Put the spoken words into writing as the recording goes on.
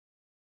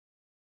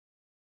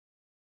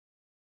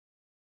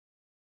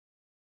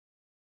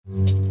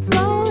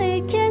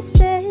Slowly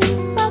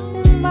kisses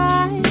passing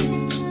by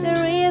the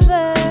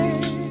river.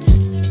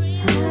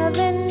 I've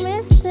been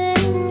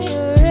missing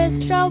your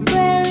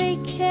strawberry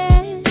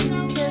kiss.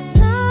 Just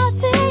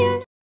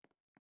nothing.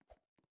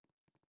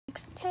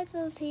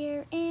 Tetzel's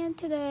here, and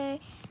today,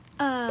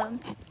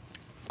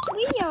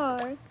 we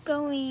are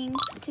going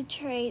to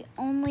trade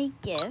only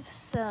gifts.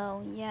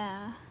 So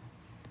yeah,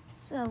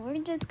 so we're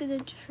just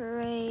gonna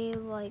trade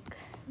like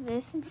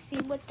this and see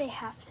what they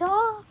have to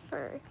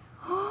offer.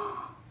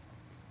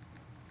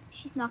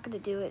 She's not gonna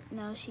do it.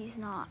 No, she's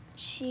not.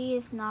 She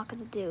is not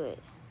gonna do it.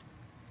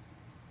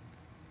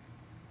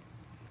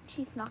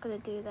 She's not gonna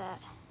do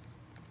that.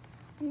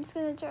 I'm just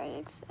gonna try to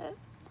accept.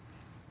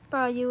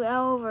 Bro, you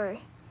over.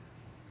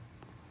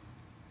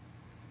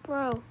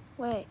 Bro,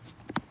 wait.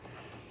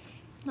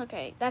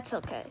 Okay, that's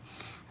okay.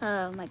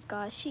 Oh my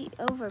gosh, she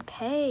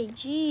overpaid.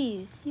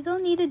 Jeez, you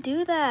don't need to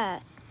do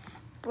that.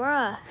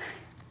 Bruh.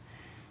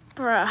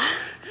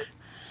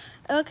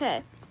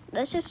 Okay,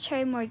 let's just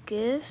trade more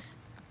gifts.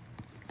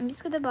 I'm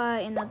just gonna buy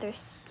another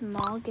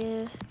small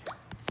gift.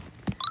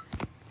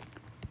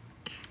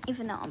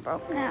 Even though I'm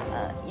broke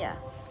now, yeah.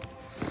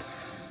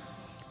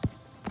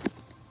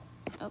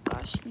 Oh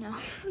gosh, no,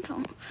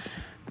 no.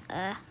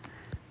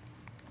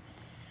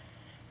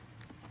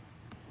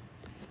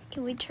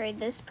 Can we trade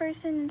this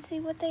person and see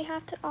what they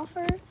have to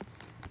offer?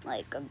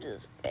 Like, I'm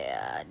just,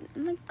 yeah. Oh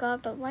my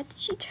god, but why did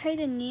she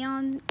trade a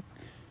Neon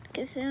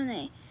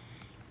Kitsune?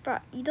 Bro,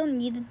 you don't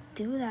need to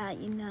do that,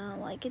 you know?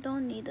 Like, you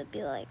don't need to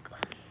be like...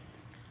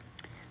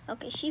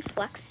 Okay, she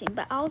flexing,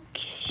 but I'll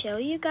show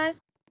you guys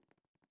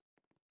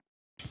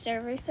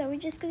server. So we're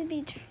just gonna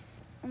be,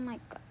 oh my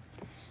god.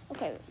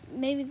 Okay,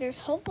 maybe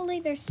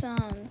hopefully there's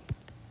some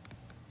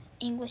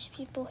English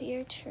people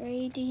here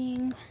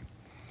trading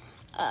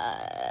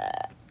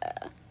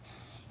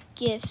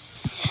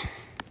gifts.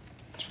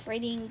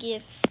 Trading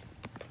gifts.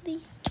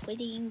 Please,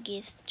 trading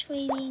gifts.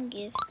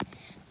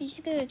 We're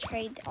just gonna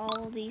trade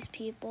all of these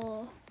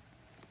people.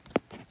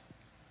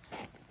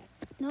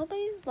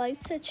 Nobody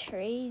likes to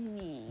trade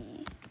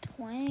me.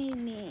 Trade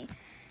me.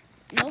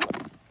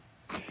 Nobody.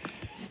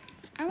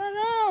 I'm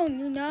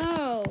alone.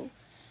 No.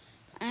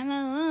 I'm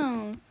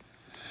alone.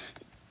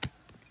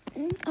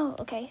 Oh,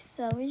 okay.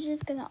 So we're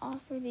just gonna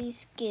offer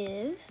these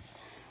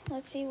gifts.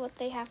 Let's see what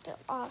they have to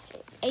offer.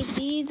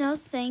 AB, no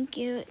thank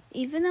you.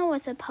 Even though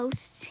it's a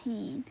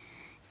post-teen,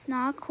 it's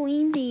not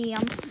Queen Bee.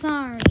 I'm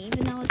sorry.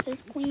 Even though it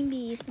says Queen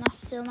Bee, it's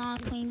still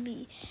not Queen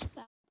Bee.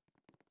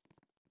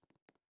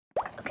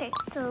 Okay,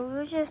 so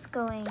we're just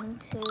going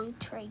to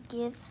trade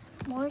gifts.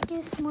 More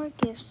gifts.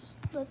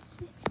 Let's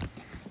see.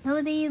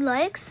 Nobody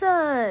likes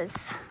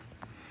us.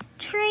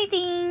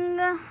 Trading.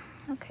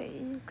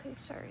 Okay,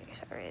 sorry,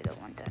 I don't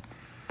want that.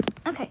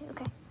 Okay,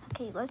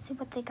 let's see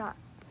what they got.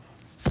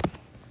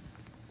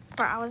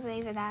 Bro, I wasn't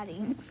even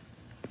adding.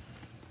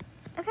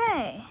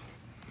 Okay.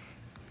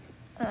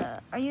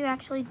 Are you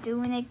actually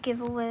doing a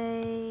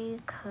giveaway?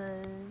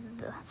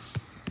 Cause,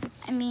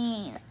 I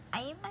mean,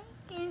 I might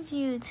give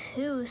you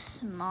 2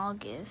 small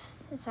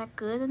gifts. Is that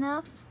good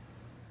enough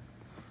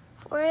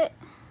for it?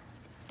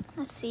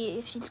 Let's see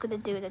if she's gonna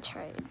do the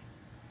trade.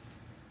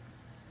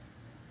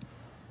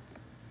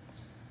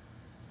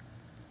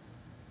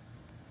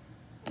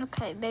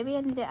 Okay, maybe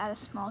I need to add a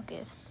small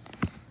gift.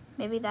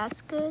 Maybe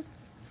that's good.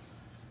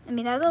 I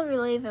mean, I don't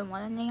really even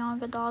want a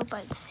Neonga dog,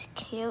 but it's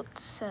cute,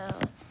 so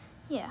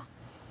yeah.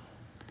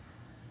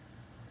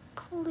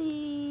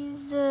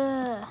 Please.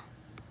 No,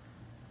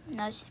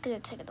 she's gonna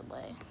take it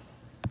away.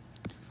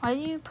 Why do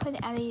you put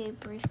it out of your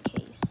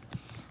briefcase?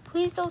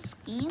 Please don't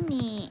scam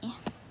me.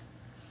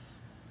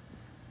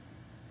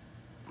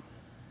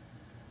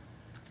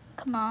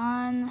 Come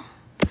on.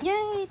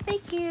 Yay,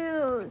 thank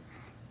you.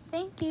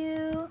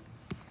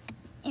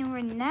 And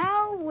we're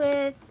now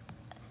with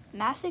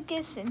massive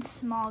gifts and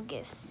small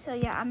gifts. So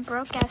yeah, I'm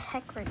broke as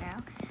heck right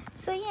now.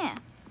 So yeah.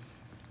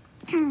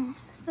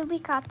 So we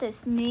got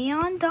this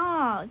neon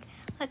dog.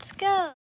 Let's go.